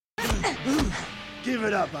Give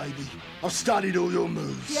it up, baby. I've studied all your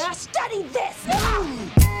moves. Yeah, I studied this!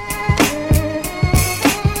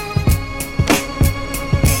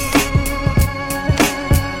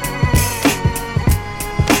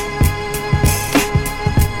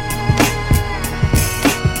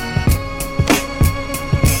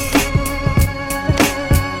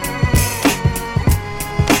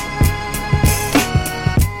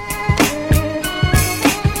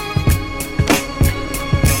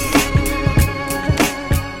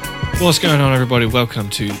 What's going on, everybody? Welcome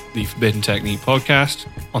to the Forbidden Technique podcast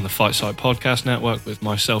on the Fight Side Podcast Network with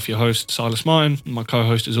myself, your host, Silas Martin. My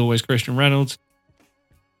co-host, as always, Christian Reynolds.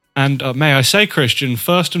 And may I say, Christian,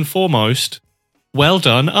 first and foremost, well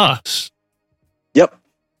done us. Yep.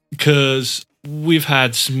 Because we've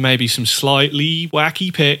had maybe some slightly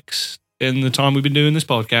wacky picks in the time we've been doing this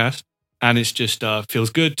podcast. And it's just feels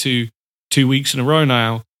good to 2 weeks in a row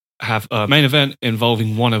now have a main event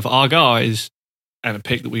involving one of our guys and a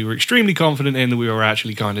pick that we were extremely confident in, that we were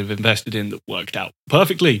actually kind of invested in, that worked out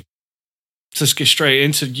perfectly. So let's get straight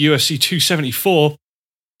into UFC 274.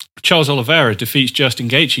 Charles Oliveira defeats Justin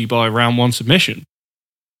Gaithje by round one submission.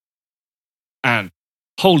 And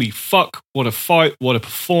holy fuck, what a fight, what a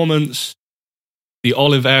performance. The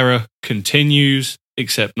Oliveira continues,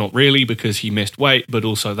 except not really because he missed weight, but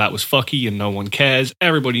also that was fucky and no one cares.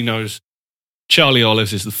 Everybody knows Charlie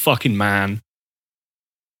Olives is the fucking man.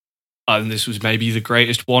 And this was maybe the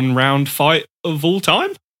greatest one-round fight of all time.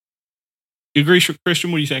 You agree,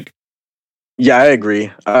 Christian? What do you think? Yeah, I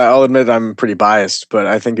agree. I'll admit I'm pretty biased, but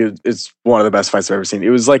I think it's one of the best fights I've ever seen. It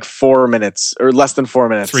was like 4 minutes, or less than 4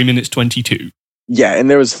 minutes. 3 minutes 22. Yeah, and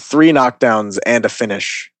there was 3 knockdowns and a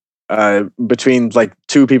finish between like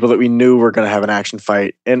two people that we knew were going to have an action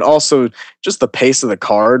fight. And also just the pace of the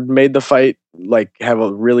card made the fight like have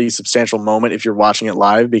a really substantial moment if you're watching it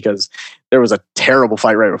live, because there was a terrible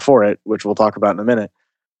fight right before it, which we'll talk about in a minute.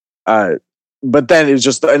 But then it was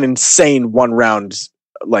just an insane one round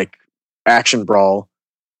like action brawl.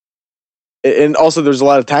 And also there's a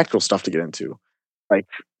lot of tactical stuff to get into. Like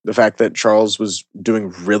the fact that Charles was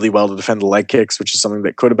doing really well to defend the leg kicks, which is something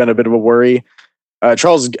that could have been a bit of a worry.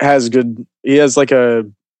 Charles has like a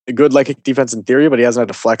good leg kick defense in theory, but he hasn't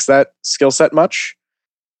had to flex that skill set much.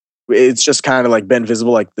 It's just kind of like been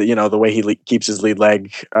visible, like the way he keeps his lead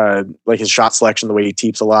leg, like his shot selection, the way he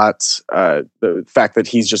teeps a lot, the fact that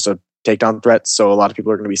he's just a takedown threat, so a lot of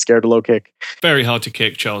people are going to be scared to low kick. Very hard to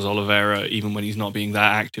kick Charles Oliveira, even when he's not being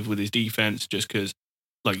that active with his defense, just because,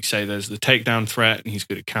 like you say, there's the takedown threat, and he's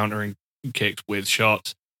good at countering kicks with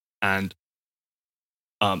shots, and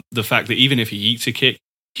the fact that even if he eats a kick,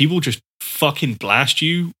 he will just fucking blast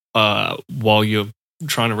you while you're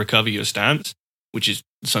trying to recover your stance, which is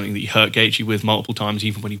something that he hurt Gaithje with multiple times,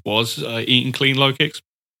 even when he was eating clean low kicks.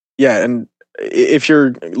 Yeah, and if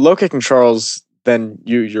you're low kicking Charles, then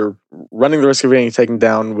you're running the risk of getting taken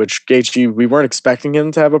down, which Gaithje, we weren't expecting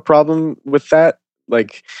him to have a problem with that.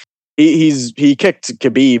 Like he kicked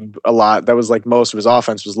Khabib a lot. That was like most of his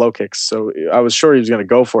offense was low kicks. So I was sure he was going to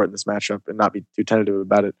go for it in this matchup and not be too tentative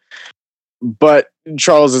about it. But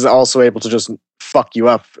Charles is also able to just fuck you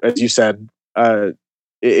up, as you said.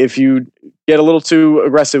 If you get a little too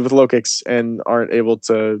aggressive with low kicks and aren't able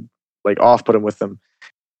to like off-put him with them.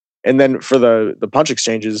 And then for the punch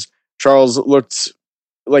exchanges, Charles looked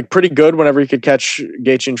like pretty good whenever he could catch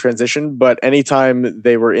Gaithje in transition, but anytime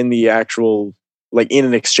they were in the actual, like in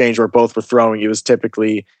an exchange where both were throwing, it was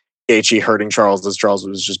typically Gaithje hurting Charles as Charles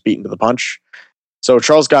was just beaten to the punch. So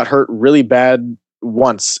Charles got hurt really bad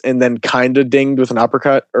once and then kind of dinged with an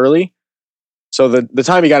uppercut early. So the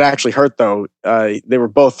time he got actually hurt, though, they were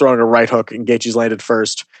both throwing a right hook and Gaethje's landed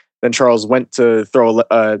first. Then Charles went to throw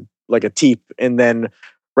like a teep and then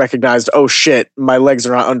recognized, oh shit, my legs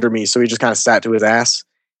are not under me. So he just kind of sat to his ass.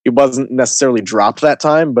 He wasn't necessarily dropped that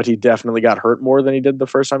time, but he definitely got hurt more than he did the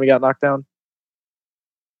first time he got knocked down.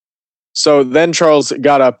 So then Charles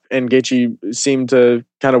got up and Gaithje seemed to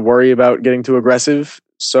kind of worry about getting too aggressive.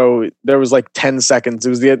 So there was like 10 seconds. It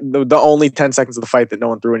was the only 10 seconds of the fight that no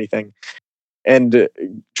one threw anything. And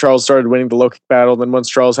Charles started winning the low kick battle. Then once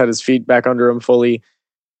Charles had his feet back under him fully,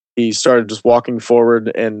 he started just walking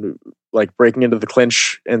forward and like breaking into the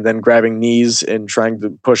clinch and then grabbing knees and trying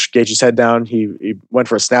to push Gaethje's head down. He went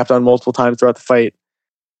for a snap down multiple times throughout the fight.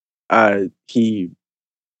 He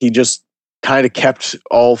just kind of kept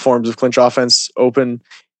all forms of clinch offense open.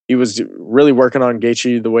 He was really working on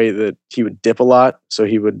Gaithje the way that he would dip a lot. So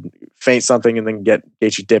he would feint something and then get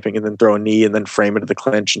Gaethje dipping and then throw a knee and then frame into the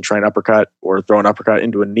clinch and try an uppercut or throw an uppercut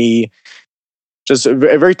into a knee. Just a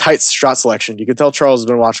very tight shot selection. You could tell Charles has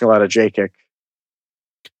been watching a lot of J-kick.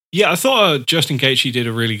 Yeah, I thought Justin Gaethje did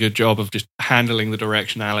a really good job of just handling the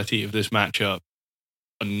directionality of this matchup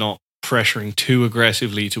and not pressuring too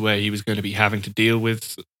aggressively to where he was going to be having to deal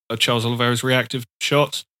with Charles Oliveira's reactive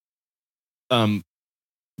shots.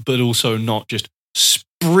 But also not just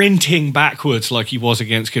sprinting backwards like he was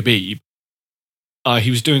against Khabib.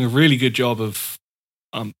 He was doing a really good job of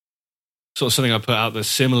sort of something I put out there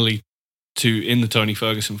similarly to in the Tony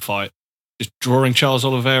Ferguson fight, just drawing Charles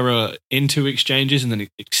Oliveira into exchanges and then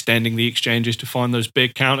extending the exchanges to find those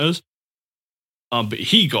big counters. But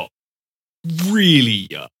he got really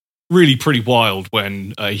pretty wild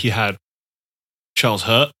when he had Charles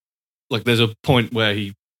hurt. Like there's a point where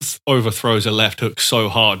he overthrows a left hook so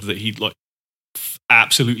hard that he like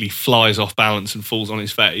absolutely flies off balance and falls on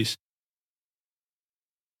his face.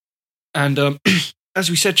 And as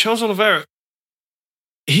we said, Charles Oliveira,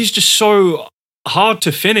 he's just so hard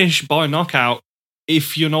to finish by knockout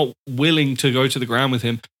if you're not willing to go to the ground with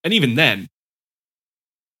him. And even then,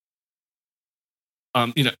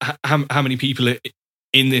 how many people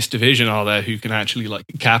in this division are there who can actually like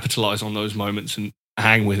capitalize on those moments and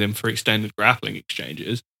hang with him for extended grappling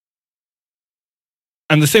exchanges?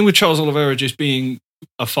 And the thing with Charles Oliveira just being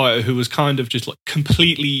a fighter who was kind of just like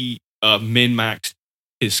completely min-maxed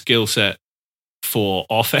his skill set for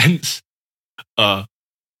offense, kind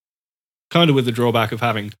of with the drawback of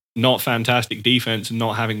having not fantastic defense and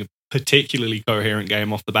not having a particularly coherent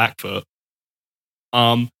game off the back foot.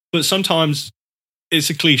 But sometimes it's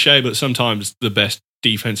a cliche, but sometimes the best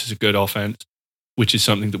defense is a good offense, which is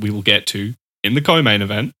something that we will get to in the co-main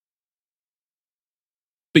event.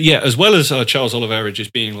 But yeah, as well as Charles Oliveira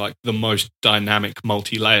just being like the most dynamic,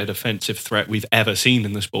 multi-layered offensive threat we've ever seen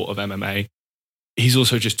in the sport of MMA, he's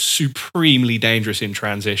also just supremely dangerous in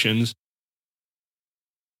transitions.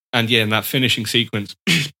 And yeah, in that finishing sequence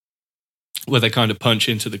where they kind of punch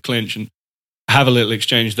into the clinch and have a little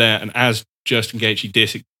exchange there, and as Justin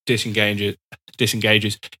Gaethje disengages,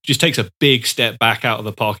 just takes a big step back out of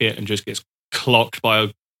the pocket and just gets clocked by a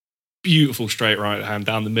beautiful straight right hand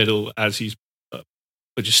down the middle as he's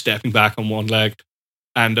just stepping back on one leg.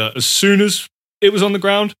 And as soon as it was on the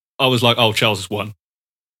ground, I was like, oh, Charles has won.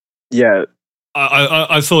 Yeah.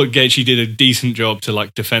 I thought Gaethje did a decent job to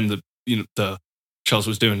like defend the Charles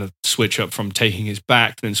was doing a switch up from taking his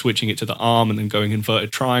back, then switching it to the arm and then going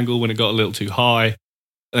inverted triangle when it got a little too high.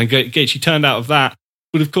 And then Gaethje turned out of that.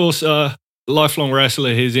 But of course, lifelong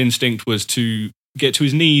wrestler, his instinct was to get to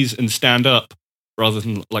his knees and stand up rather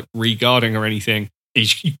than like re-guarding or anything.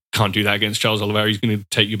 You can't do that against Charles Oliveira. He's going to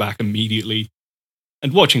take you back immediately.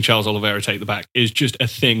 And watching Charles Oliveira take the back is just a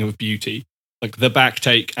thing of beauty. Like the back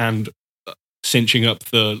take and cinching up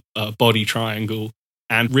the body triangle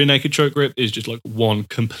and rear naked choke grip is just like one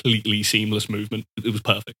completely seamless movement. It was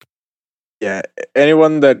perfect. Yeah,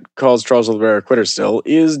 anyone that calls Charles Oliveira a quitter still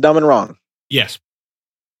is dumb and wrong. Yes.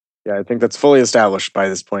 Yeah, I think that's fully established by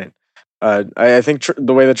this point. I think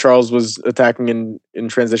the way that Charles was attacking in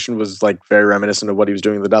transition was like very reminiscent of what he was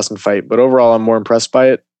doing in the Dustin fight. But overall, I'm more impressed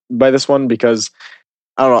by this one because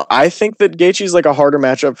I don't know. I think that Gaethje is like a harder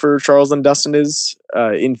matchup for Charles than Dustin is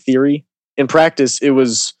in theory. In practice, it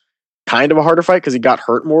was kind of a harder fight because he got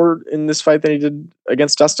hurt more in this fight than he did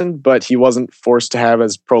against Dustin, but he wasn't forced to have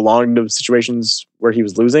as prolonged of situations where he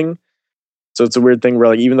was losing. So it's a weird thing where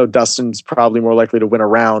like even though Dustin's probably more likely to win a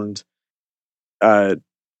round,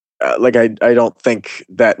 like I don't think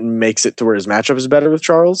that makes it to where his matchup is better with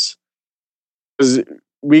Charles. Because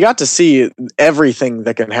we got to see everything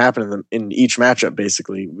that can happen in each matchup,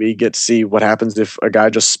 basically. We get to see what happens if a guy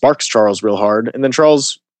just sparks Charles real hard. And then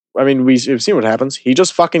Charles, I mean, we've seen what happens. He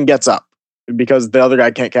just fucking gets up because the other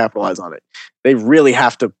guy can't capitalize on it. They really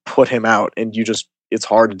have to put him out, and it's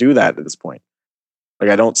hard to do that at this point. Like,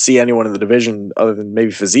 I don't see anyone in the division other than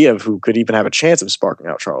maybe Fiziev who could even have a chance of sparking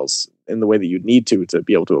out Charles in the way that you'd need to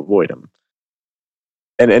be able to avoid him.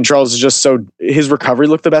 And Charles is just his recovery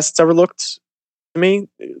looked the best it's ever looked to me.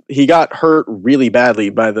 He got hurt really badly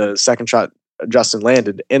by the second shot Justin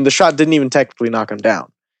landed, and the shot didn't even technically knock him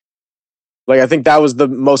down. Like, I think that was the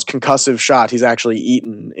most concussive shot he's actually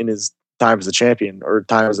eaten in his time as a champion or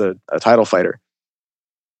time as a title fighter.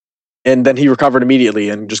 And then he recovered immediately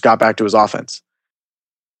and just got back to his offense.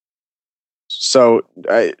 So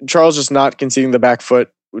Charles just not conceding the back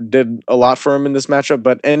foot did a lot for him in this matchup.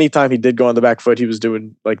 But anytime he did go on the back foot, he was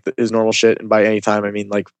doing like his normal shit. And by any time, I mean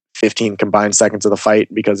like 15 combined seconds of the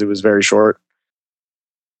fight because it was very short.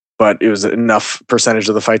 But it was enough percentage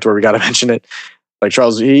of the fight to where we got to mention it. Like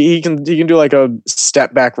Charles, he can do like a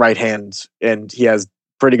step back right hand, and he has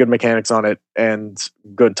pretty good mechanics on it and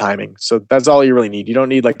good timing. So that's all you really need. You don't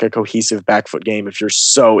need like a cohesive back foot game if you're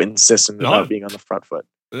so insistent about being on the front foot.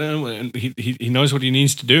 And he knows what he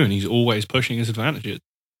needs to do, and he's always pushing his advantages.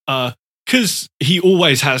 Because he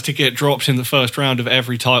always has to get dropped in the first round of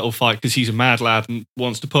every title fight because he's a mad lad and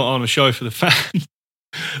wants to put on a show for the fans.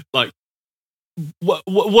 Like,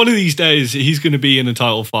 one of these days, he's going to be in a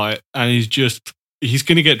title fight, and he's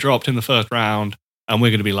going to get dropped in the first round, and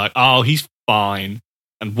we're going to be like, oh, he's fine.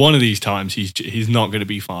 And one of these times, he's not going to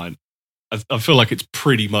be fine. I feel like it's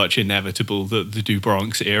pretty much inevitable that the Do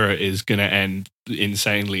Bronx era is going to end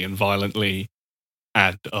insanely and violently,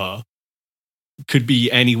 and could be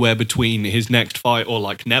anywhere between his next fight or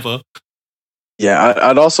like never. Yeah,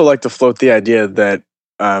 I'd also like to float the idea that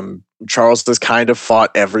Charles has kind of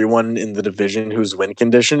fought everyone in the division whose win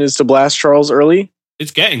condition is to blast Charles early.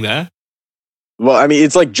 It's getting there. Well, I mean,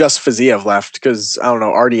 it's like just Fiziev left because, I don't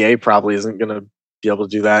know, RDA probably isn't going to be able to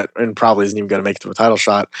do that and probably isn't even going to make it to a title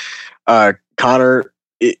shot. Conor,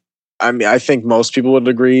 I think most people would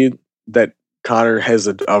agree that Conor has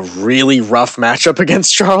a really rough matchup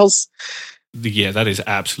against Charles. Yeah, that is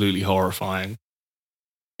absolutely horrifying.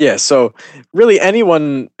 Yeah, so really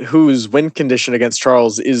anyone whose win condition against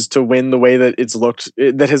Charles is to win the way that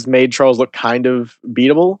that has made Charles look kind of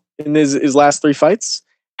beatable in his last 3 fights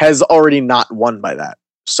has already not won by that.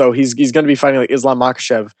 So he's going to be fighting like Islam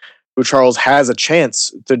Makhachev, who Charles has a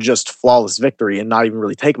chance to just flawless victory and not even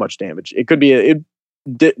really take much damage. It could be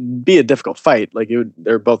a difficult fight. Like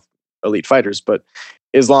they're both elite fighters, but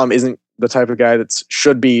Islam isn't the type of guy that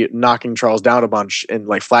should be knocking Charles down a bunch and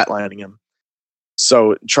like flatlining him.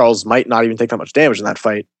 So Charles might not even take that much damage in that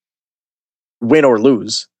fight, win or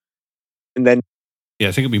lose. And then, yeah,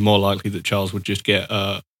 I think it'd be more likely that Charles would just get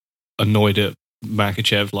annoyed at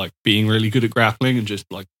Makhachev like being really good at grappling and just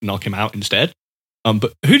like knock him out instead.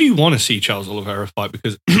 But who do you want to see Charles Oliveira fight?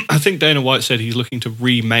 Because I think Dana White said he's looking to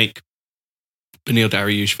remake Beneil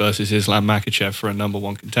Dariush versus Islam Makhachev for a number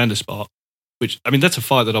 1 contender spot. Which, I mean, that's a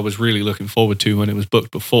fight that I was really looking forward to when it was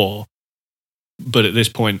booked before. But at this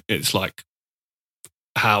point, it's like,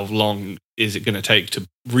 how long is it going to take to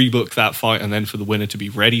rebook that fight and then for the winner to be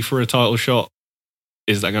ready for a title shot?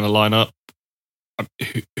 Is that going to line up?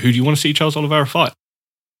 Who do you want to see Charles Oliveira fight?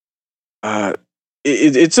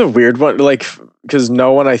 It's a weird one, like, because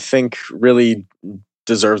no one I think really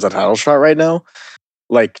deserves a title shot right now.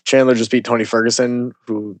 Like, Chandler just beat Tony Ferguson,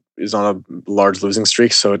 who is on a large losing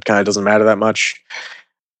streak, so it kind of doesn't matter that much.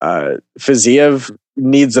 Fiziev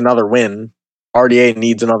needs another win. RDA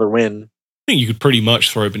needs another win. I think you could pretty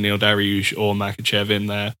much throw Beneil Dariush or Makhachev in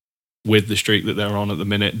there with the streak that they're on at the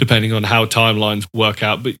minute, depending on how timelines work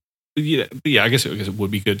out. But yeah, I guess it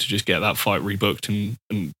would be good to just get that fight rebooked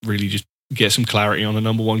and really just get some clarity on a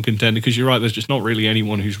number 1 contender, because you're right, there's just not really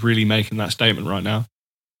anyone who's really making that statement right now.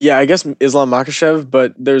 Yeah, I guess Islam Makhachev,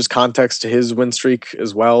 but there's context to his win streak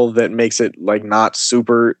as well that makes it like not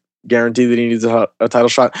super guaranteed that he needs a title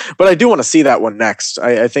shot. But I do want to see that one next.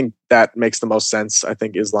 I think that makes the most sense. I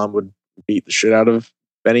think Islam would beat the shit out of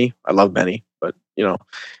Benny. I love Benny, but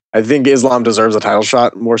I think Islam deserves a title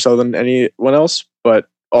shot more so than anyone else. But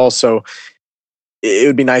also, it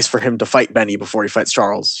would be nice for him to fight Benny before he fights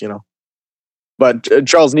Charles. But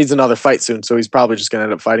Charles needs another fight soon, so he's probably just going to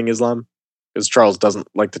end up fighting Islam. Because Charles doesn't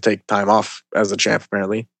like to take time off as a champ,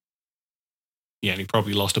 apparently. Yeah, and he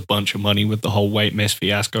probably lost a bunch of money with the whole weight miss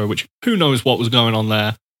fiasco, which who knows what was going on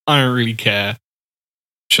there. I don't really care.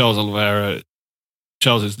 Charles Oliveira,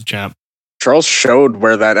 Charles is the champ. Charles showed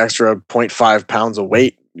where that extra 0.5 pounds of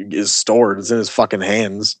weight is stored. It's in his fucking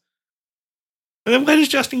hands. And then where does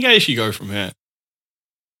Justin Gaethje go from here?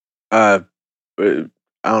 I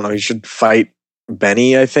don't know. He should fight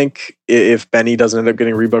Benny, I think, if Benny doesn't end up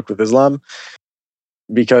getting rebooked with Islam,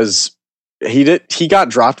 because he got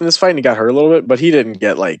dropped in this fight and he got hurt a little bit, but he didn't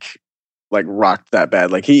get like rocked that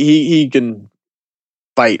bad. Like he can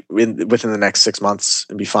fight within the next 6 months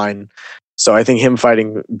and be fine. So I think him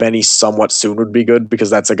fighting Benny somewhat soon would be good, because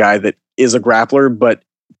that's a guy that is a grappler, but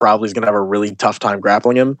probably is going to have a really tough time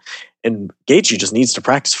grappling him. And Gaethje just needs to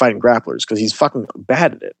practice fighting grapplers because he's fucking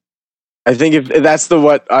bad at it. I think if that's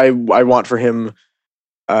what I want for him,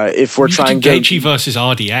 if we're trying to Gaethje versus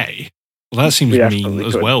RDA, well, that seems mean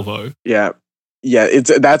as well, though. Yeah,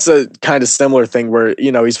 that's a kind of similar thing where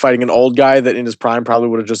he's fighting an old guy that in his prime probably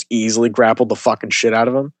would have just easily grappled the fucking shit out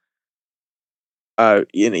of him. And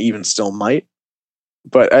even still might,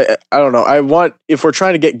 but I don't know. If we're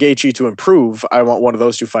trying to get Gaethje to improve, I want one of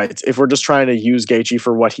those 2 fights. If we're just trying to use Gaethje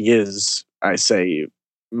for what he is, I say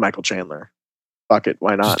Michael Chandler. Fuck it,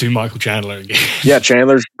 why not? Just do Michael Chandler again. Yeah,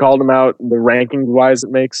 Chandler called him out. The rankings wise,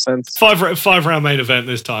 it makes sense. 5 round main event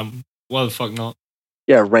this time. Why the fuck not?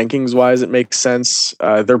 Yeah, rankings wise, it makes sense.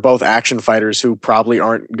 They're both action fighters who probably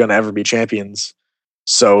aren't going to ever be champions.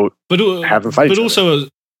 So have them fight. But also,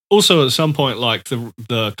 also at some point, like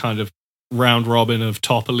the kind of round robin of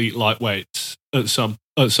top elite lightweights at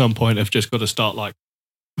some point have just got to start like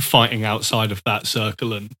fighting outside of that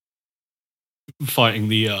circle and fighting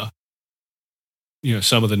the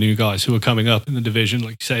some of the new guys who are coming up in the division,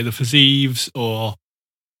 like say the Fazieves or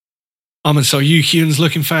Amin Saryukian's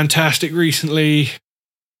looking fantastic recently.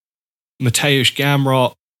 Mateusz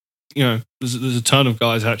Gamrot, there's a ton of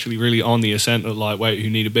guys actually really on the ascent at lightweight who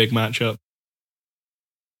need a big matchup.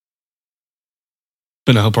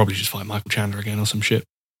 But no, he'll probably just fight Michael Chandler again or some shit.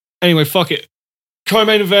 Anyway, fuck it.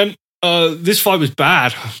 Co-main event. This fight was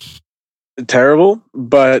bad. Terrible,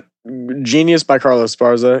 but genius by Carla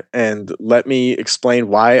Esparza. And let me explain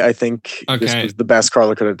why I think this was the best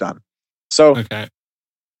Carla could have done. So,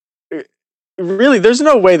 really, there's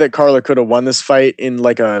no way that Carla could have won this fight in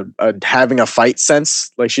like a having a fight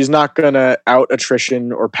sense. Like, she's not gonna out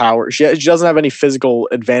attrition or power. She doesn't have any physical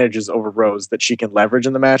advantages over Rose that she can leverage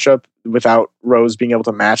in the matchup without Rose being able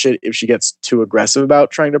to match it if she gets too aggressive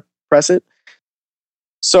about trying to press it.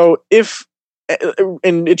 So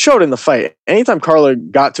and it showed in the fight, anytime Carla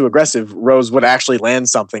got too aggressive, Rose would actually land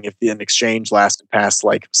something if an exchange lasted past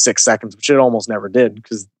like 6 seconds, which it almost never did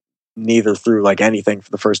because neither threw like anything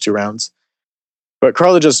for the first 2 rounds. But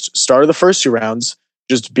Carla just started the first 2 rounds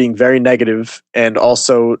just being very negative and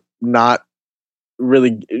also not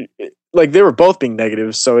really like they were both being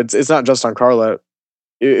negative. So it's not just on Carla.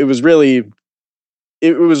 It was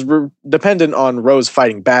dependent on Rose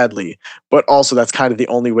fighting badly, but also that's kind of the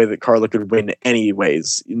only way that Carla could win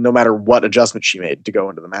anyways, no matter what adjustment she made to go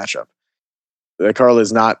into the matchup. Carla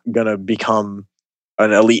is not going to become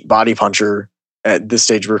an elite body puncher at this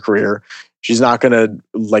stage of her career. She's not going to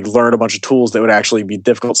like learn a bunch of tools that would actually be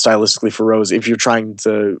difficult stylistically for Rose if you're trying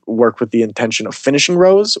to work with the intention of finishing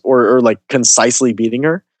Rose or like concisely beating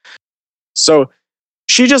her. So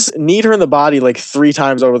she just kneed her in the body like 3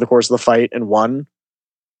 times over the course of the fight and won.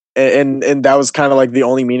 And that was kind of like the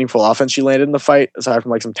only meaningful offense she landed in the fight, aside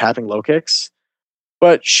from like some tapping low kicks.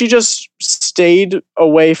 But she just stayed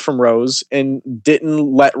away from Rose and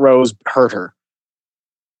didn't let Rose hurt her.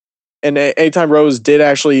 And anytime Rose did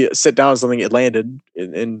actually sit down on something, it landed.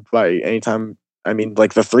 And by anytime, I mean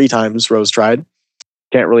like the 3 times Rose tried.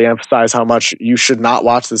 Can't really emphasize how much you should not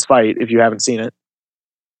watch this fight if you haven't seen it.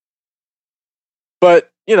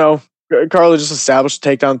 But, Carla just established a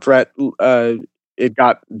takedown threat. It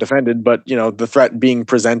got defended, but, the threat being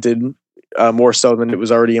presented more so than it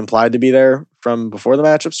was already implied to be there from before the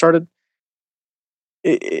matchup started.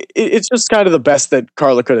 It's just kind of the best that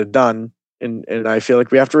Carla could have done. And I feel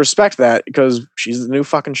like we have to respect that because she's the new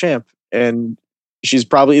fucking champ. And she's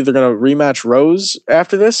probably either going to rematch Rose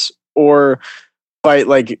after this or fight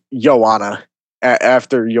like Joanna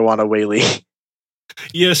after Joanna Whaley.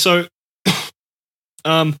 Yeah, so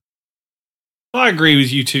I agree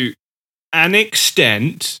with you to an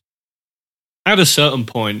extent. At a certain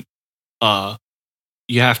point,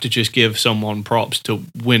 you have to just give someone props to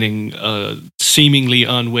winning a seemingly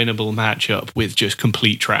unwinnable matchup with just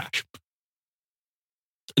complete trash.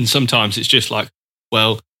 And sometimes it's just like,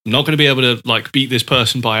 well, I'm not going to be able to like beat this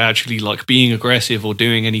person by actually like being aggressive or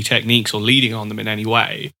doing any techniques or leading on them in any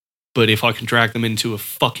way. But if I can drag them into a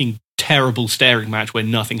fucking terrible staring match where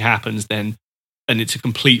nothing happens, then, and it's a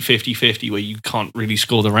complete 50-50 where you can't really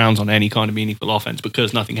score the rounds on any kind of meaningful offense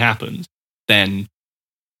because nothing happens, then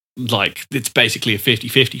like it's basically a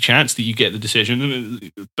 50-50 chance that you get the decision.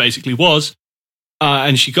 And it basically was.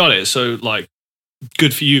 And she got it. So like,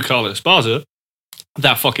 good for you, Carla Esparza.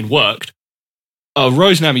 That fucking worked.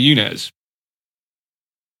 Rose Namajunes.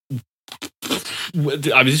 I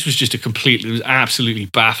mean, this was just it was absolutely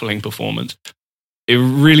baffling performance. It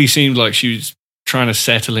really seemed like she was trying to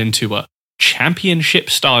settle into a championship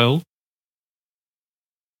style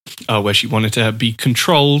where she wanted to be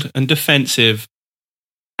controlled and defensive.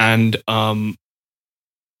 And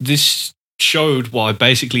this showed why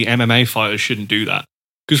basically MMA fighters shouldn't do that.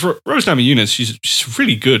 Because Rose Namajunes, she's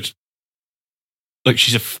really good. Like,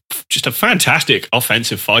 she's just a fantastic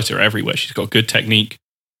offensive fighter everywhere. She's got good technique.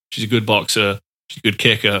 She's a good boxer. She's a good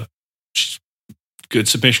kicker. She's a good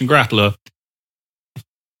submission grappler.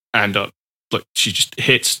 And she just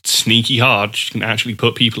hits sneaky hard. She can actually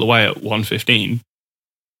put people away at 115.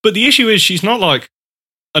 But the issue is she's not like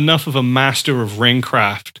enough of a master of ring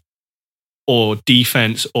craft or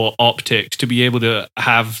defense or optics to be able to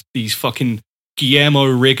have these fucking Guillermo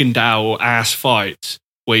Rigondeaux ass fights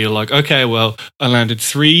where you're like, okay, well, I landed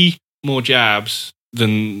 3 more jabs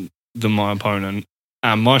than my opponent,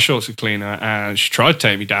 and my shots are cleaner, and she tried to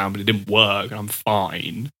take me down, but it didn't work, and I'm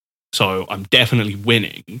fine. So I'm definitely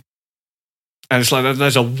winning. And it's like,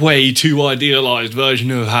 there's a way too idealized version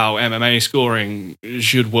of how MMA scoring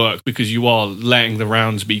should work, because you are letting the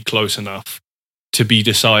rounds be close enough to be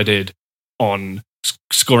decided on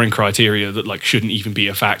scoring criteria that like shouldn't even be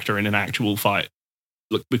a factor in an actual fight.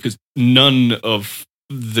 Look, because none of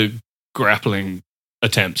the grappling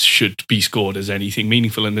attempts should be scored as anything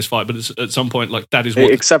meaningful in this fight. But it's, at some point, like, that is what...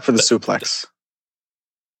 Except for the suplex.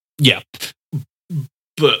 Yeah.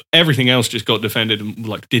 But everything else just got defended and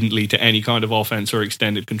like didn't lead to any kind of offense or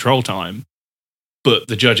extended control time. But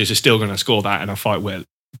the judges are still going to score that in a fight where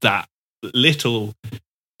that little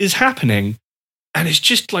is happening. And it's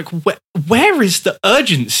just like, where is the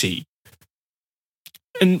urgency?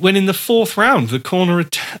 And when in the fourth round, the corner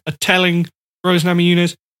are telling Rose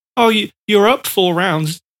Namajunes, oh, you're up 4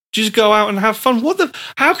 rounds, just go out and have fun.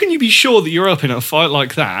 How can you be sure that you're up in a fight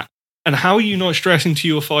like that? And how are you not stressing to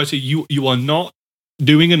your fighter, you are not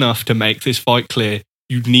doing enough to make this fight clear?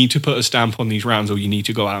 You need to put a stamp on these rounds, or you need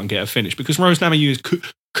to go out and get a finish. Because Rose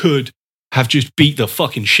Namajunes could have just beat the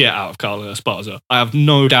fucking shit out of Carla Esparza. I have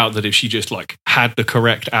no doubt that if she just like had the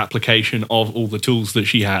correct application of all the tools that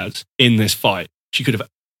she has in this fight, she could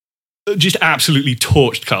have just absolutely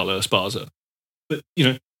torched Carla Esparza. But, you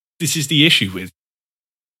know, this is the issue with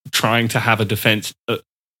trying to have a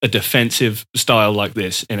defensive style like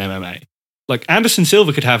this in MMA. Like, Anderson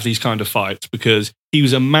Silva could have these kind of fights because he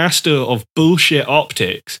was a master of bullshit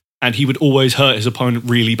optics, and he would always hurt his opponent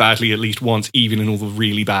really badly at least once, even in all the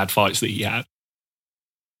really bad fights that he had.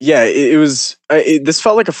 Yeah, this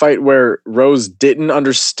felt like a fight where Rose didn't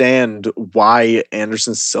understand why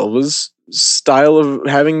Anderson Silva's style of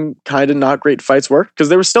having kind of not great fights worked, because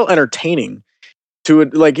they were still entertaining to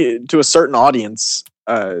a certain audience.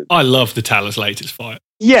 I love the Talis latest fight.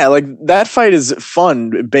 Yeah, like that fight is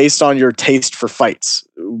fun based on your taste for fights,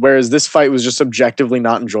 whereas this fight was just objectively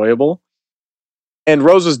not enjoyable. And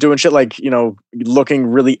Rose was doing shit like, you know, looking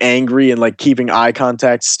really angry and like keeping eye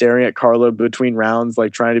contact, staring at Carla between rounds,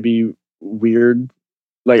 like trying to be weird.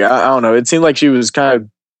 Like, I don't know. It seemed like she was kind of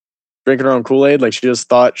drinking her own Kool-Aid. Like, she just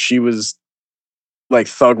thought she was like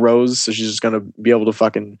Thug Rose, so she's just going to be able to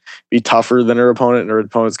fucking be tougher than her opponent, and her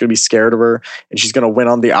opponent's going to be scared of her, and she's going to win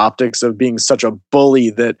on the optics of being such a bully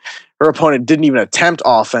that her opponent didn't even attempt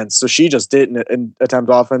offense, so she just didn't attempt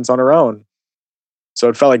offense on her own. So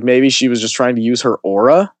it felt like maybe she was just trying to use her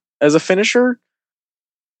aura as a finisher,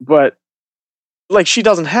 but like, she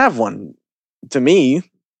doesn't have one to me.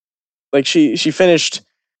 Like, she finished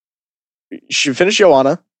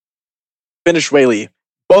Joanna, finished Weili.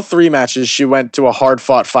 Both 3 matches, she went to a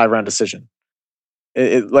hard-fought 5-round decision.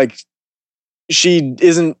 Like, she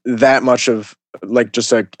isn't that much of like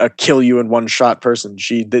just a kill you in one shot person.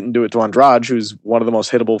 She didn't do it to Andrade, who's one of the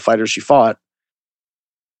most hittable fighters she fought.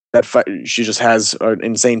 That fight, she just has an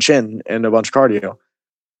insane chin and a bunch of cardio.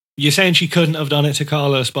 You're saying she couldn't have done it to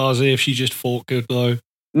Carla Esparza if she just fought good, though?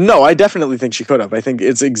 No, I definitely think she could have. I think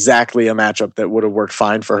it's exactly a matchup that would have worked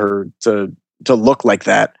fine for her to look like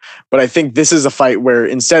that. But I think this is a fight where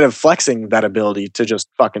instead of flexing that ability to just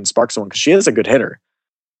fucking spark someone, because she is a good hitter,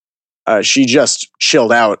 she just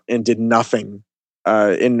chilled out and did nothing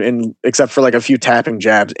in except for like a few tapping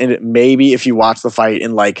jabs. And maybe if you watch the fight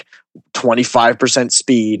in like 25%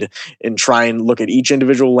 speed and try and look at each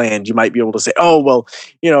individual land, you might be able to say, oh, well,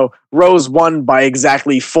 you know, Rose won by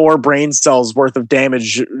exactly 4 brain cells worth of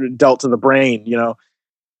damage dealt to the brain. You know,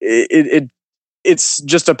 it's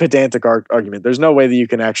just a pedantic argument. There's no way that you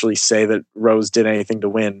can actually say that Rose did anything to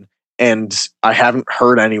win. And I haven't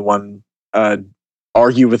heard anyone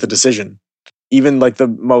argue with the decision. Even like the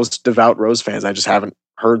most devout Rose fans, I just haven't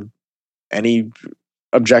heard any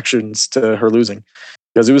objections to her losing,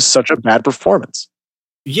 because it was such a bad performance.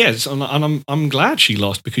 Yes, and I'm glad she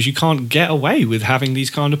lost, because you can't get away with having these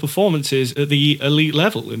kind of performances at the elite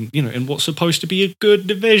level, and you know, in what's supposed to be a good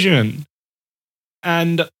division.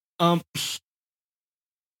 And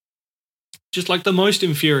just like the most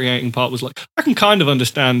infuriating part was like, I can kind of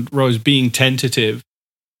understand Rose being tentative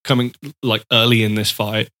coming like early in this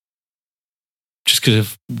fight, just because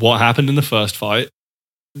of what happened in the first fight.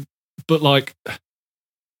 But like,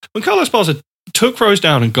 when Carla Esparza took Rose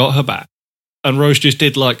down and got her back, and Rose just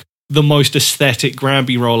did like the most aesthetic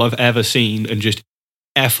Granby roll I've ever seen and just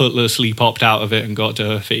effortlessly popped out of it and got to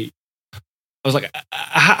her feet, I was like,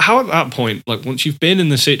 how at that point, like once you've been in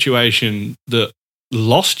the situation that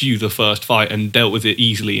lost you the first fight and dealt with it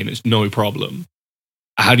easily and it's no problem,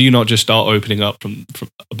 how do you not just start opening up from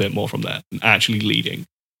a bit more from there and actually leading?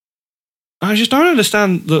 I just don't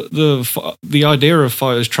understand the idea of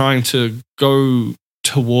fighters trying to go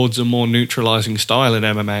towards a more neutralizing style in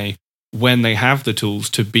MMA when they have the tools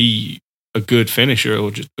to be a good finisher or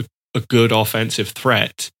just a good offensive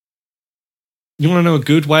threat. You want to know a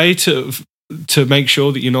good way to make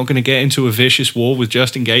sure that you're not going to get into a vicious war with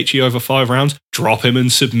Justin Gaethje over 5 rounds? Drop him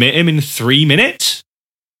and submit him in 3 minutes.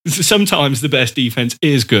 Sometimes the best defense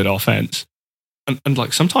is good offense, and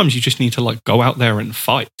like sometimes you just need to like go out there and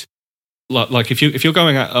fight. Like if you're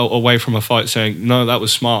going away from a fight saying no, that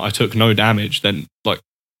was smart, I took no damage, then like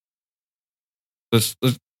that's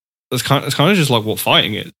kind of just like what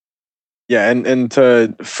fighting is. Yeah, and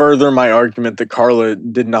to further my argument that Carla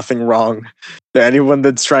did nothing wrong, to anyone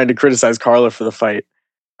that's trying to criticize Carla for the fight,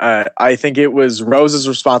 I think it was Rose's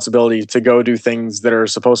responsibility to go do things that are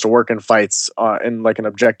supposed to work in fights in like an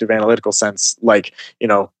objective analytical sense, like, you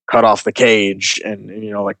know, cut off the cage and you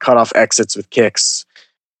know, like cut off exits with kicks,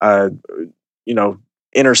 you know,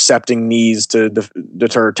 intercepting knees to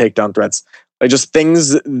deter takedown threats. Like just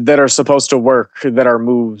things that are supposed to work, that are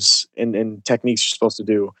moves and techniques you're supposed to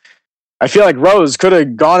do. I feel like Rose could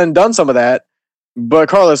have gone and done some of that, but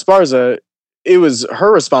Carla Esparza, it was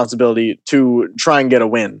her responsibility to try and get a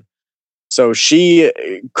win. So she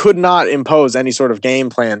could not impose any sort of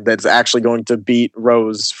game plan that's actually going to beat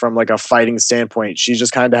Rose from like a fighting standpoint. She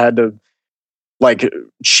just kind of had to like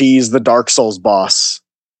cheese the Dark Souls boss.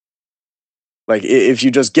 Like if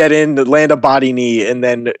you just get in, land a body knee, and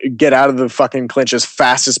then get out of the fucking clinch as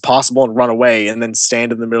fast as possible and run away, and then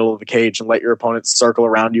stand in the middle of the cage and let your opponents circle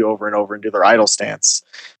around you over and over and do their idle stance.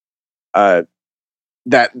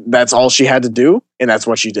 That's all she had to do, and that's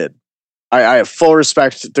what she did. I have full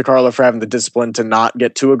respect to Carla for having the discipline to not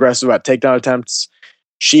get too aggressive about takedown attempts.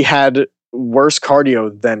 She had worse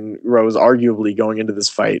cardio than Rose, arguably, going into this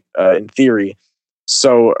fight, in theory.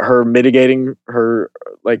 So her mitigating her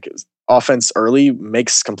like offense early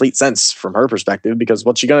makes complete sense from her perspective, because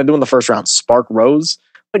what's she going to do in the first round? Spark Rose?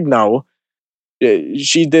 Like, no.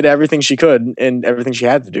 She did everything she could and everything she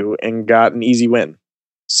had to do and got an easy win.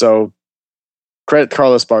 So credit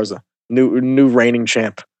Carla Esparza, new reigning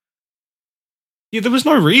champ. Yeah, there was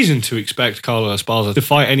no reason to expect Carla Esparza to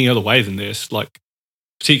fight any other way than this. Like,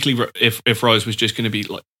 particularly if Rose was just going to be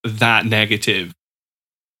like that negative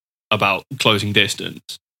about closing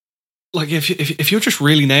distance. Like, if you're just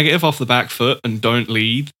really negative off the back foot and don't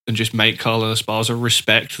lead and just make Carla Esparza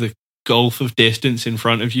respect the gulf of distance in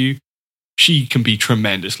front of you, she can be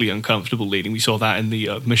tremendously uncomfortable leading. We saw that in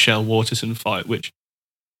the Michelle Waterson fight, which,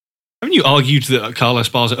 haven't you argued that Carla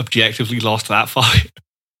Esparza objectively lost that fight?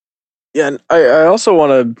 Yeah, and I also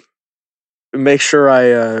want to make sure I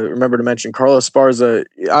remember to mention Carla Esparza.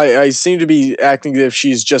 I seem to be acting as if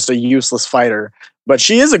she's just a useless fighter, but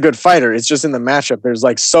she is a good fighter. It's just in the matchup, there's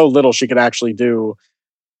like so little she could actually do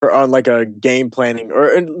on like a game planning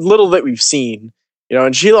or little that we've seen, you know.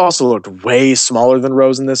 And she also looked way smaller than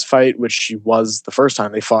Rose in this fight, which she was the first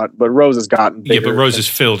time they fought. But Rose has gotten bigger. Yeah, but Rose has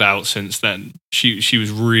filled out since then. She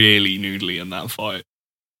was really noodly in that fight.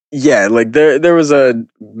 Yeah, like there was a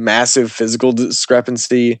massive physical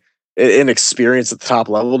discrepancy, inexperience at the top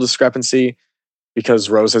level discrepancy, because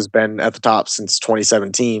Rose has been at the top since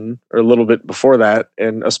 2017 or a little bit before that,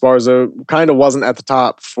 and Esparza kind of wasn't at the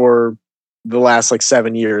top for the last like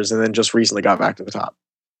 7 years, and then just recently got back to the top.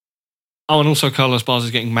 Oh, and also Carla Esparza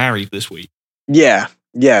is getting married this week. Yeah.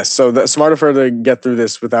 So that's smart of her to get through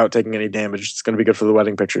this without taking any damage. It's going to be good for the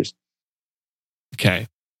wedding pictures. Okay,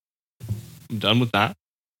 I'm done with that.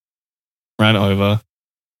 Ran over.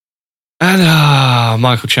 And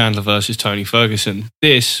Michael Chandler versus Tony Ferguson.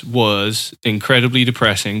 This was incredibly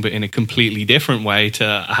depressing, but in a completely different way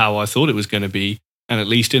to how I thought it was going to be. And at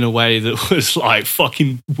least in a way that was like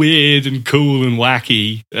fucking weird and cool and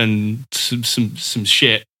wacky and some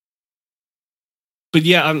shit. But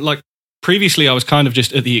yeah, I'm like, previously I was kind of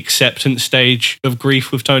just at the acceptance stage of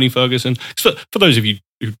grief with Tony Ferguson. For those of you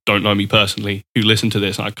who don't know me personally, who listen to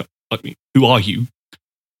this, who are you?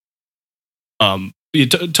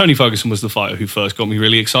 Tony Ferguson was the fighter who first got me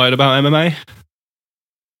really excited about MMA.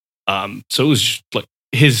 So it was just like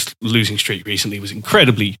his losing streak recently was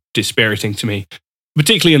incredibly dispiriting to me,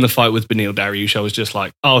 particularly in the fight with Beneil Dariush. I was just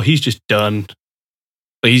like, oh, he's just done.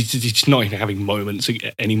 He's not even having moments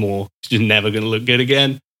anymore. He's just never going to look good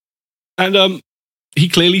again. And he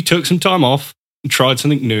clearly took some time off and tried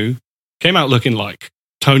something new. Came out looking like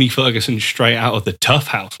Tony Ferguson straight out of the Tough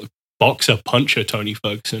House, like boxer, puncher Tony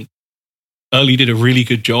Ferguson. Early did a really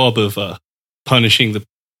good job of punishing the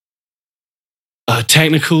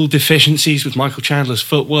technical deficiencies with Michael Chandler's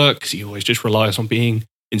footwork, because he always just relies on being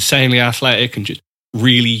insanely athletic and just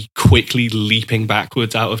really quickly leaping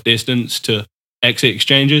backwards out of distance to exit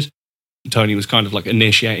exchanges. Tony was kind of like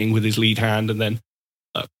initiating with his lead hand and then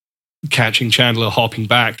catching Chandler hopping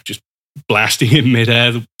back, just blasting him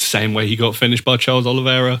midair the same way he got finished by Charles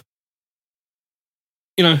Oliveira.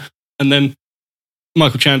 You know, and then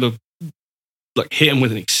Michael Chandler like hit him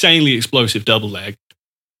with an insanely explosive double leg.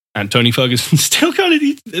 And Tony Ferguson still kind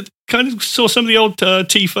of saw some of the old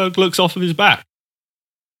T-Ferg looks off of his back.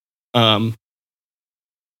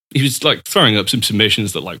 He was like throwing up some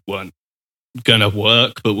submissions that like weren't gonna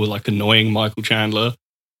work, but were like annoying Michael Chandler.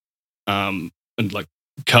 And like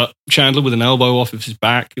cut Chandler with an elbow off of his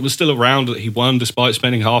back. It was still a round that he won despite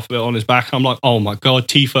spending half of it on his back. I'm like, oh my God,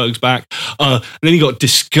 T-Ferg's back. And then he got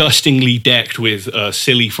disgustingly decked with a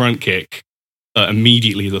silly front kick.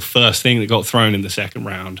 Immediately, the first thing that got thrown in the second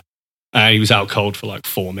round. He was out cold for like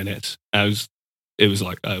 4 minutes. It was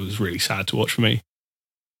really sad to watch for me.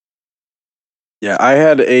 Yeah, I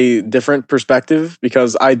had a different perspective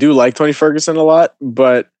because I do like Tony Ferguson a lot,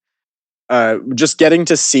 but just getting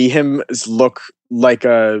to see him look like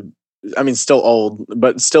still old,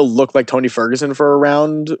 but still look like Tony Ferguson for a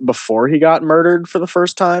round before he got murdered for the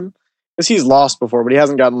first time. Because he's lost before, but he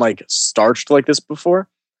hasn't gotten like starched like this before.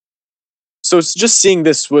 So it's just seeing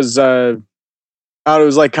this was, it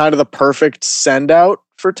was like kind of the perfect send out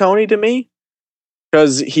for Tony to me.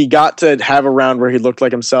 Because he got to have a round where he looked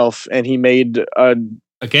like himself, and he made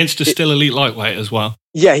against a still elite lightweight as well.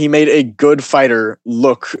 Yeah, he made a good fighter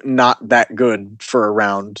look not that good for a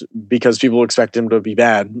round because people expect him to be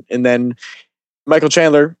bad. And then Michael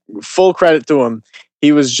Chandler, full credit to him,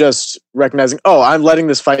 he was just recognizing, oh, I'm letting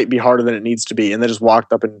this fight be harder than it needs to be, and then just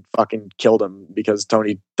walked up and fucking killed him because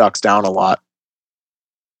Tony ducks down a lot.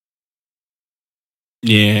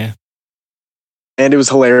 Yeah. And it was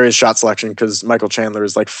hilarious shot selection because Michael Chandler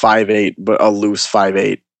is like 5'8", but a loose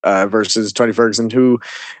 5'8", versus Tony Ferguson, who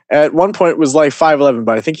at one point was like 5'11",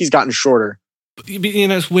 but I think he's gotten shorter. You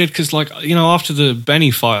know, it's weird because, like, you know, after the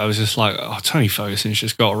Benny fight, I was just like, oh, Tony Ferguson's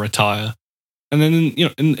just got to retire. And then, you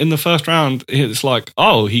know, in the first round, it's like,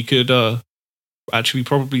 oh, he could actually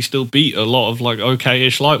probably still beat a lot of like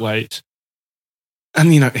okay-ish lightweights.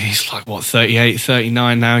 And, you know, he's like, what, 38,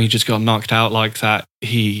 39 now? He just got knocked out like that.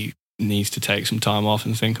 He needs to take some time off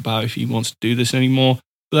and think about if he wants to do this anymore.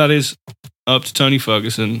 But that is up to Tony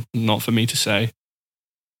Ferguson, not for me to say.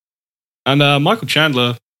 And Michael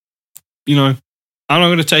Chandler, you know, I'm not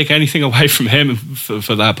going to take anything away from him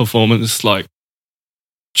for that performance. Like,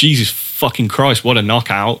 Jesus fucking Christ, what a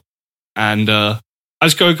knockout. And I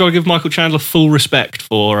just got to give Michael Chandler full respect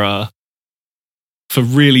for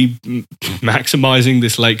really maximizing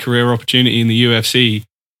this late career opportunity in the UFC,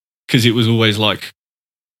 because it was always like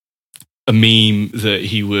a meme that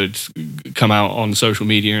he would come out on social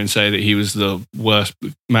media and say that he was the worst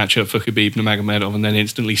matchup for Khabib Nurmagomedov and then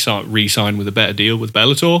instantly re-sign with a better deal with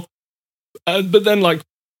Bellator. But then, like,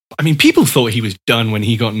 I mean, people thought he was done when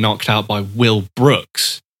he got knocked out by Will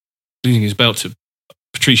Brooks, losing his belt to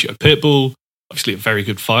Patricio Pitbull, obviously a very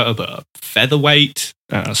good fighter, but a featherweight,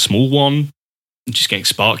 a small one, just getting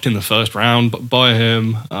sparked in the first round by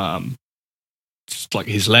him. Just like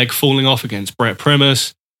his leg falling off against Brett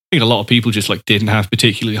Primus. I think a lot of people just like didn't have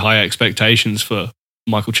particularly high expectations for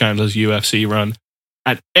Michael Chandler's UFC run.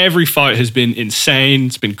 And every fight has been insane.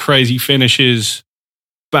 It's been crazy finishes,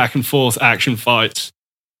 back and forth action fights.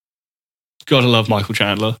 Gotta love Michael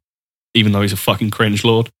Chandler, even though he's a fucking cringe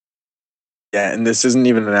lord. Yeah, and this isn't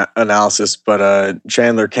even an analysis, but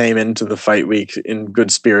Chandler came into the fight week in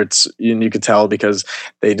good spirits, and you could tell because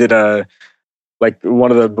they did like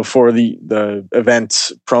one of the before the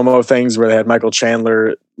event promo things where they had Michael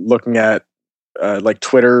Chandler looking at like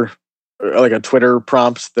Twitter, or like a Twitter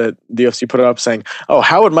prompt that the UFC put up saying, oh,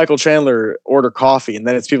 how would Michael Chandler order coffee? And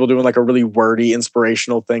then it's people doing like a really wordy,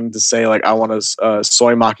 inspirational thing to say like, I want a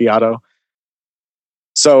soy macchiato.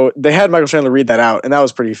 So they had Michael Chandler read that out, and that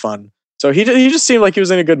was pretty fun. So he just seemed like he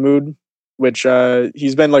was in a good mood, which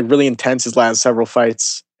he's been like really intense his last several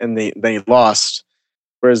fights, and then he lost.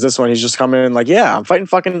 Whereas this one, he's just coming in like, yeah, I'm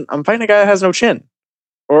fighting a guy that has no chin,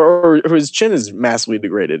 or whose chin is massively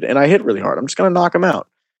degraded, and I hit really hard. I'm just gonna knock him out.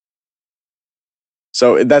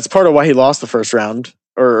 So that's part of why he lost the first round,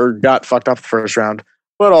 or got fucked up the first round.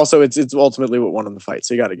 But also, it's ultimately what won him the fight.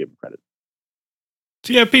 So you got to give him credit.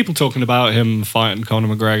 So yeah, people talking about him fighting Conor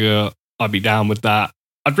McGregor, I'd be down with that.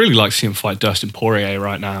 I'd really like to see him fight Dustin Poirier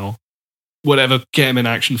right now. Whatever, get him in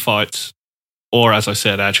action fights. Or, as I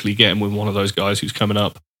said, actually get him with one of those guys who's coming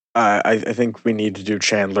up. I think we need to do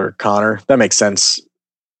Chandler Conor. That makes sense.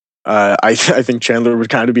 I think Chandler would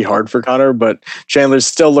kind of be hard for Conor, but Chandler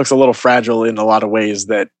still looks a little fragile in a lot of ways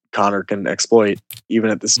that Conor can exploit, even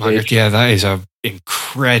at this stage. Yeah, that is an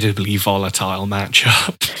incredibly volatile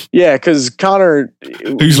matchup. Yeah, because Conor...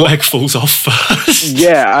 whose leg falls off first.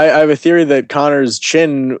 Yeah, I have a theory that Conor's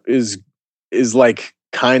chin is like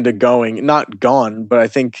kind of going, not gone, but I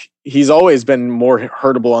think he's always been more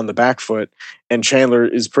hurtable on the back foot, and Chandler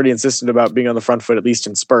is pretty insistent about being on the front foot, at least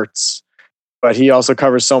in spurts. but he also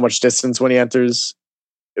covers so much distance when he enters.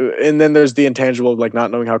 And then there's the intangible of like not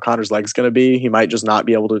knowing how Connor's leg's going to be. He might just not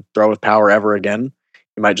be able to throw with power ever again.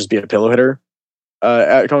 He might just be a pillow hitter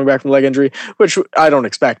coming back from leg injury, which I don't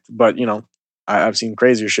expect. But I've seen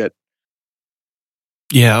crazier shit.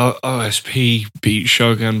 Yeah, OSP beat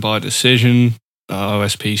Shogun by decision.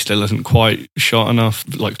 OSP still isn't quite shot enough,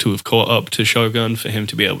 like to have caught up to Shogun for him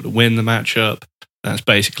to be able to win the matchup. That's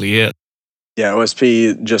basically it. Yeah,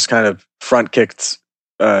 OSP just kind of front kicked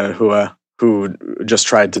who just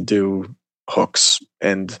tried to do hooks.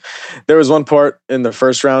 And there was one part in the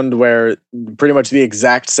first round where pretty much the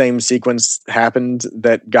exact same sequence happened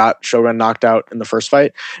that got Shogun knocked out in the first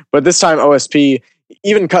fight. But this time OSP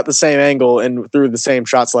even cut the same angle and through the same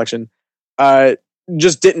shot selection.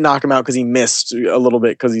 Just didn't knock him out because he missed a little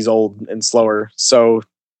bit because he's old and slower. So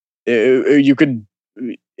there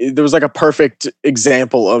was like a perfect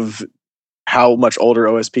example of how much older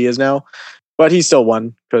OSP is now. But he still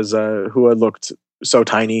won because Hua looked so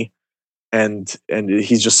tiny, and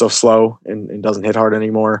he's just so slow and doesn't hit hard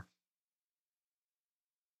anymore.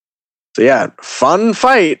 So yeah, fun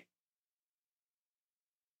fight.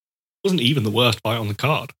 Wasn't even the worst fight on the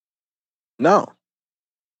card. No,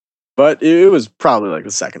 but it was probably like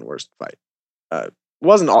the second worst fight. It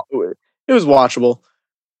was watchable.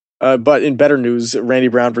 But in better news, Randy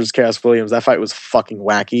Brown versus Chaos Williams, that fight was fucking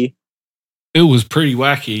wacky. It was pretty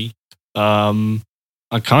wacky.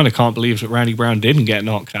 I kind of can't believe that Randy Brown didn't get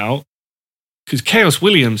knocked out because Chaos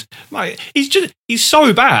Williams, he's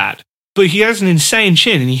so bad, but he has an insane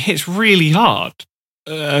chin and he hits really hard.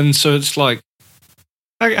 And so it's like,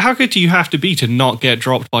 how good do you have to be to not get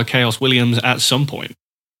dropped by Chaos Williams at some point?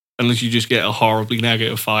 Unless you just get a horribly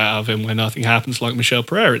negative fight out of him where nothing happens like Michel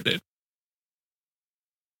Pereira did.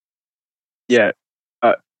 Yeah.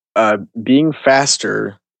 Being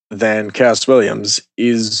faster than Chaos Williams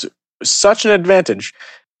is such an advantage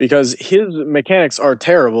because his mechanics are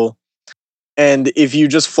terrible. And if you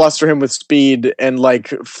just fluster him with speed and like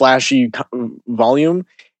flashy volume,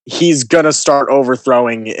 he's going to start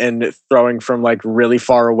overthrowing and throwing from like really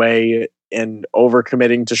far away and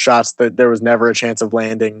overcommitting to shots that there was never a chance of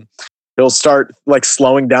landing. He'll start like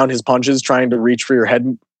slowing down his punches, trying to reach for your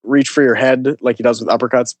head like he does with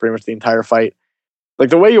uppercuts pretty much the entire fight. Like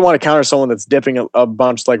the way you want to counter someone that's dipping a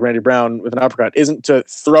bunch like Randy Brown with an uppercut isn't to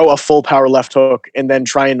throw a full power left hook and then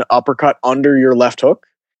try and uppercut under your left hook.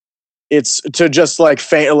 It's to just like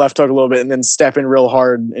feint a left hook a little bit and then step in real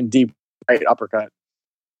hard and deep right uppercut.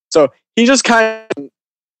 So he just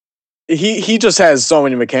he just has so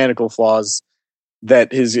many mechanical flaws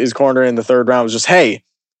that his corner in the third round was just, hey,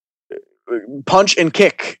 punch and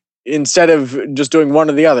kick instead of just doing one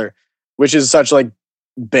or the other, which is such like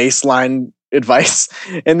baseline advice.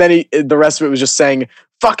 And then the rest of it was just saying,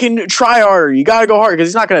 fucking try harder. You got to go hard because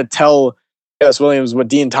he's not going to tell Chaos Williams what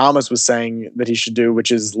Dean Thomas was saying that he should do,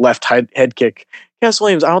 which is left head kick. Chaos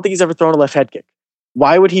Williams, I don't think he's ever thrown a left head kick.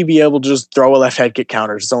 Why would he be able to just throw a left head kick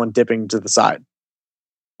counter to someone dipping to the side?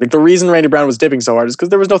 Like the reason Randy Brown was dipping so hard is because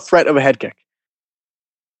there was no threat of a head kick.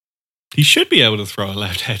 He should be able to throw a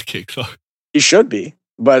left head kick though. He should be,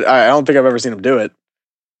 but I don't think I've ever seen him do it.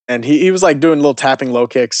 And he was like doing little tapping low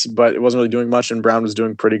kicks, but it wasn't really doing much. And Brown was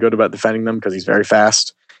doing pretty good about defending them because he's very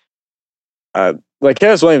fast. Like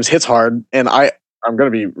Chaos Williams hits hard, and I'm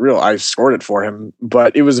going to be real. I scored it for him,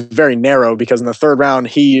 but it was very narrow because in the third round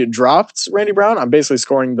he dropped Randy Brown. I'm basically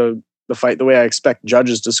scoring the fight the way I expect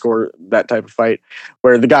judges to score that type of fight,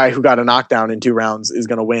 where the guy who got a knockdown in 2 rounds is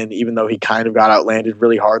going to win, even though he kind of got outlanded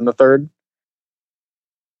really hard in the third.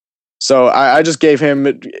 So I just gave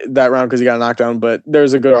him that round because he got a knockdown, but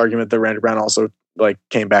there's a good argument that Randy Brown also like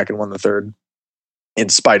came back and won the third in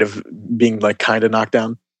spite of being like kind of knocked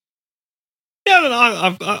down.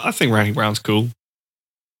 Yeah, I think Randy Brown's cool.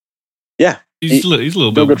 Yeah. He's a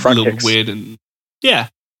little bit weird and yeah.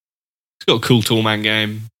 He's got a cool toolman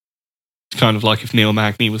game. It's kind of like if Neil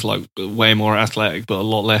Magny was like way more athletic but a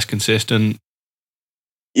lot less consistent.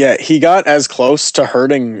 Yeah, he got as close to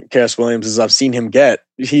hurting Chaos Williams as I've seen him get.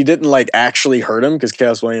 He didn't like actually hurt him because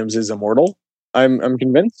Chaos Williams is immortal. I'm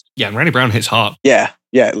convinced. Yeah, and Randy Brown hits hard. Yeah,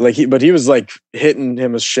 like he was like hitting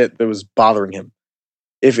him with shit that was bothering him.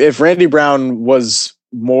 If Randy Brown was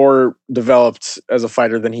more developed as a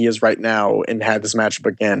fighter than he is right now and had this matchup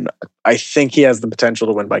again, I think he has the potential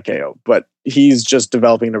to win by KO. But he's just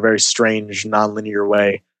developing in a very strange, non-linear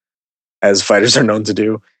way, as fighters are known to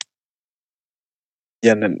do.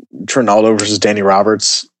 Yeah, and then Trinaldo versus Danny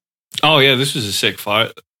Roberts. Oh yeah, this was a sick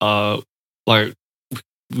fight. Like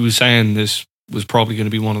we were saying, this was probably going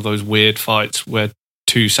to be one of those weird fights where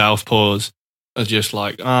 2 southpaws are just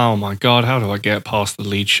like, oh my God, how do I get past the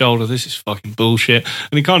lead shoulder? This is fucking bullshit.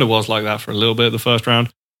 And he kind of was like that for a little bit the first round.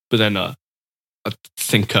 But then I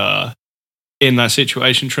think in that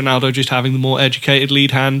situation, Trinaldo just having the more educated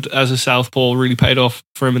lead hand as a southpaw really paid off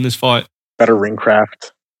for him in this fight. Better ring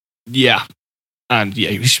craft. Yeah. And yeah,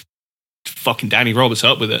 he was fucking Danny Roberts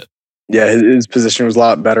up with it. Yeah, his position was a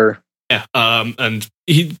lot better. Yeah. And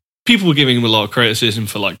people were giving him a lot of criticism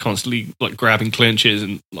for like constantly like grabbing clinches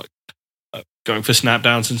and like going for snap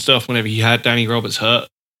downs and stuff whenever he had Danny Roberts hurt.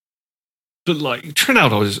 But like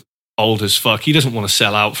Trinaldo is old as fuck. He doesn't want to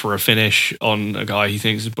sell out for a finish on a guy he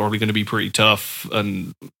thinks is probably going to be pretty tough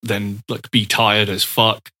and then like be tired as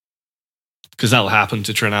fuck, because that'll happen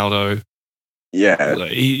to Trinaldo. Yeah,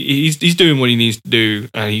 like, he's doing what he needs to do,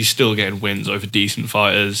 and he's still getting wins over decent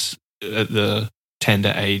fighters at the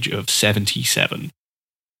tender age of 77.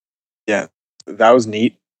 Yeah, that was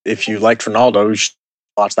neat. If you liked Ronaldo, you should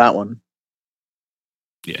watch that one.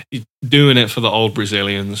 Yeah, he's doing it for the old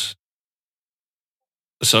Brazilians.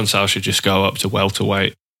 Sunsao should just go up to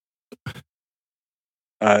welterweight.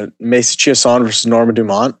 Macy Chiasson versus Norma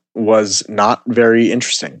Dumont was not very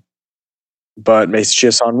interesting, but Macy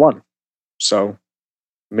Chiasson won. So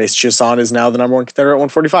Macy Chiasson is now the number one contender at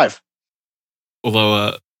 145.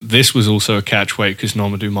 Although this was also a catch weight because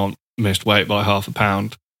Norma Dumont missed weight by half a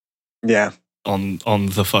pound. Yeah. On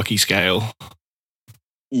the fucky scale.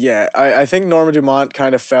 Yeah, I think Norma Dumont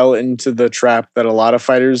kind of fell into the trap that a lot of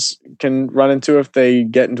fighters can run into if they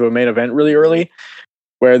get into a main event really early,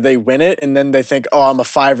 where they win it and then they think, oh, I'm a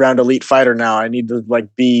 5-round elite fighter now. I need to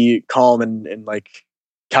like be calm and like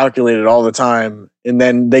calculated all the time. And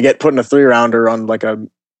then they get put in a 3-rounder on like a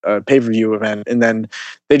pay-per-view event, and then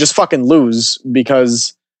they just fucking lose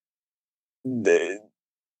because they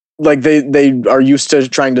are used to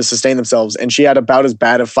trying to sustain themselves, and she had about as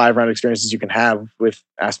bad a 5-round experience as you can have with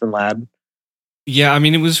Aspen Ladd. Yeah, I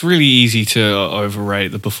mean, it was really easy to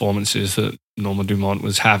overrate the performances that Norma Dumont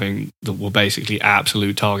was having that were basically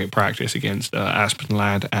absolute target practice against Aspen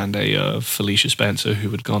Ladd and a Felicia Spencer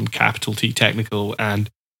who had gone capital T technical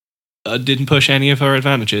and didn't push any of her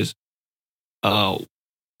advantages.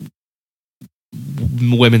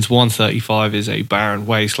 Women's 135 is a barren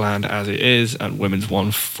wasteland as it is, and women's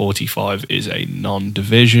 145 is a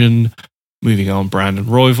non-division. Moving on, Brandon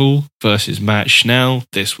Royval versus Matt Schnell.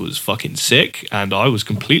 This was fucking sick, and I was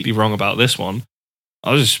completely wrong about this one.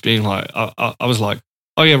 I was just being like, I was like,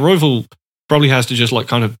 oh yeah, Royval probably has to just like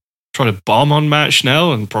kind of try to bomb on Matt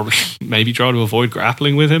Schnell and probably maybe try to avoid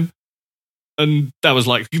grappling with him. And that was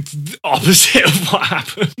like the opposite of what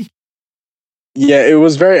happened. Yeah, it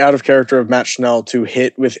was very out of character of Matt Schnell to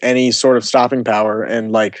hit with any sort of stopping power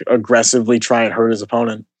and like aggressively try and hurt his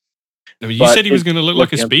opponent. I mean, you said he was going to look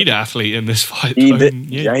like a speed athlete in this fight. He did.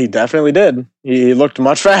 Yeah, he definitely did. He looked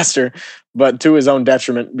much faster, but to his own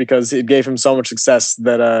detriment because it gave him so much success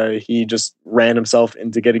that he just ran himself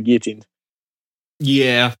into getting guillotined.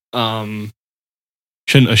 Yeah.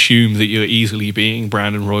 Shouldn't assume that you're easily beating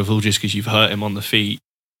Brandon Royval just because you've hurt him on the feet.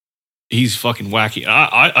 He's fucking wacky.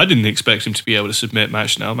 I didn't expect him to be able to submit Matt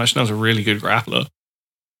Schnell. Matt Schnell's a really good grappler.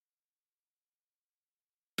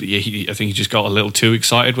 But yeah, I think he just got a little too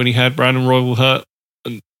excited when he had Brandon Royval hurt.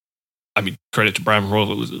 And I mean, credit to Brandon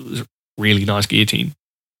Royval, it was a really nice guillotine.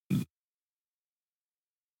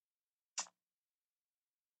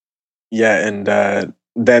 Yeah, and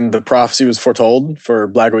then the prophecy was foretold for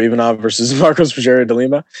Blagoy Ivanov versus Marcos Rogério de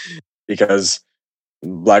Lima because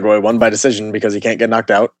Blagoy won by decision because he can't get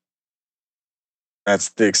knocked out. That's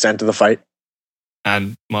the extent of the fight.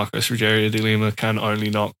 And Marcos Rogério de Lima can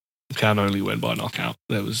only win by knockout.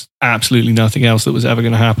 There was absolutely nothing else that was ever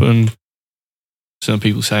going to happen. Some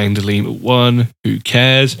people saying de Lima won. Who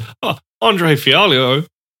cares? Oh, Andre Fialho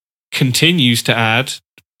continues to add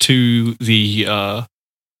to the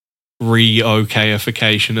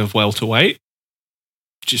re-okayification of welterweight.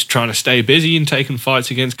 Just trying to stay busy and taking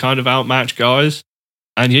fights against kind of outmatched guys.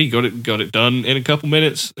 And yeah, he got it done in a couple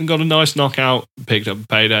minutes and got a nice knockout, picked up a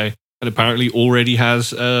payday, and apparently already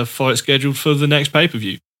has a fight scheduled for the next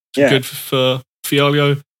pay-per-view. So good for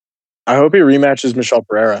Fialho. I hope he rematches Michel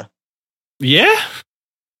Pereira. Yeah?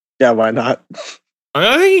 Yeah, why not?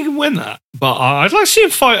 I think he can win that. But I'd like to see him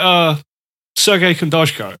fight Sergey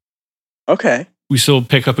Kondoshko. Okay. We saw him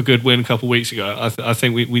pick up a good win a couple weeks ago. I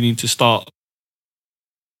think we need to start...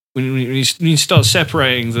 We need to start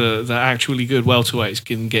separating the actually good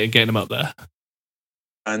welterweights and getting them up there.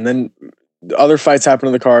 And then the other fights happened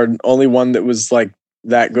on the card. Only one that was like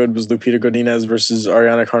that good was Lupita Godinez versus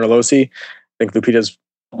Ariana Carnelossi. I think Lupita's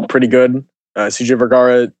pretty good. CJ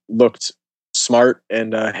Vergara looked smart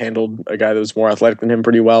and handled a guy that was more athletic than him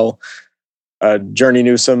pretty well. Journey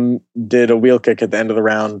Newsom did a wheel kick at the end of the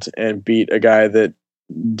round and beat a guy that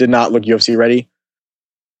did not look UFC ready.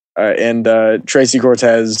 And Tracy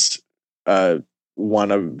Cortez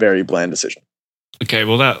won a very bland decision. Okay,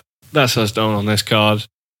 well that's us done on this card.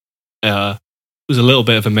 It was a little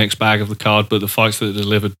bit of a mixed bag of the card, but the fights that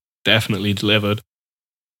delivered definitely delivered.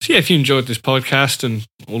 So yeah, if you enjoyed this podcast and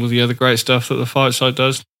all of the other great stuff that the Fight Site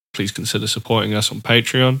does, please consider supporting us on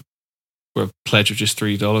Patreon, where a pledge of just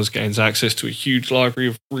 $3 gains access to a huge library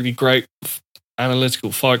of really great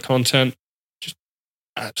analytical fight content. Just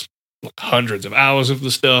like hundreds of hours of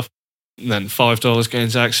the stuff. And then $5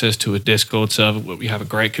 gains access to a Discord server where we have a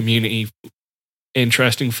great community,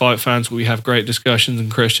 interesting fight fans, where we have great discussions,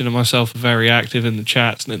 and Christian and myself are very active in the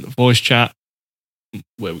chats and in the voice chat,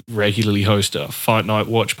 where we regularly host fight night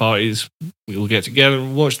watch parties. We all get together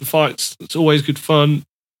and watch the fights. It's always good fun.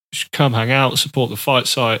 You should come hang out, support the Fight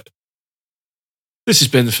Site. This has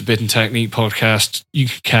been the Forbidden Technique podcast. You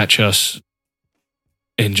can catch us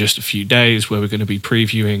in just a few days, where we're going to be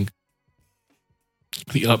previewing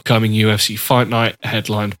the upcoming UFC Fight Night,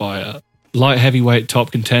 headlined by a light heavyweight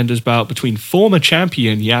top contenders bout between former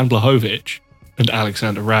champion Jan Blachowicz and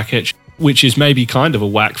Alexander Rakic, which is maybe kind of a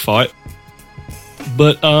whack fight,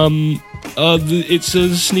 but it's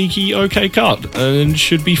a sneaky okay card and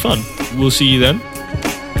should be fun. We'll see you then.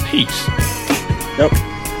 Peace. Yep.